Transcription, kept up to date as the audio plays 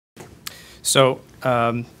So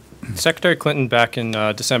Secretary Clinton back in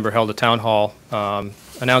December held a town hall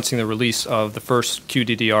announcing the release of the first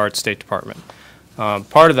QDDR at State Department.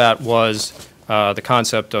 Part of that was the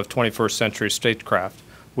concept of 21st century statecraft,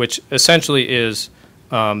 which essentially is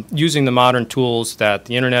using the modern tools that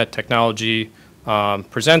the internet technology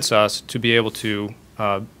presents us to be able to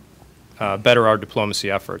better our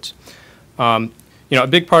diplomacy efforts. A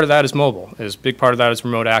big part of that is mobile. A big part of that is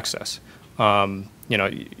remote access.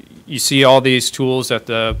 You see all these tools that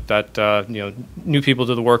new people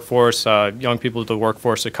to the workforce, young people to the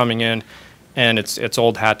workforce are coming in, and it's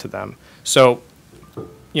old hat to them. So,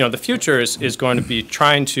 the future is going to be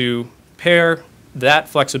trying to pair that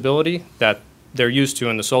flexibility that they're used to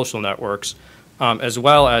in the social networks, as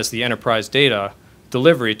well as the enterprise data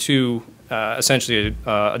delivery to essentially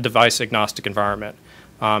a device-agnostic environment.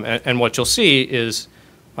 And what you'll see is,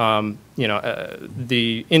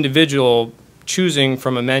 the individual choosing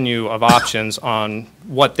from a menu of options on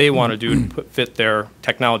what they want to do to fit their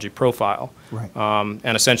technology profile, right.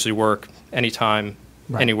 And essentially work anytime,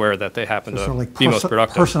 right. anywhere that they happen to like be most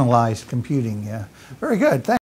productive. Personalized computing, yeah. Very good. Thanks.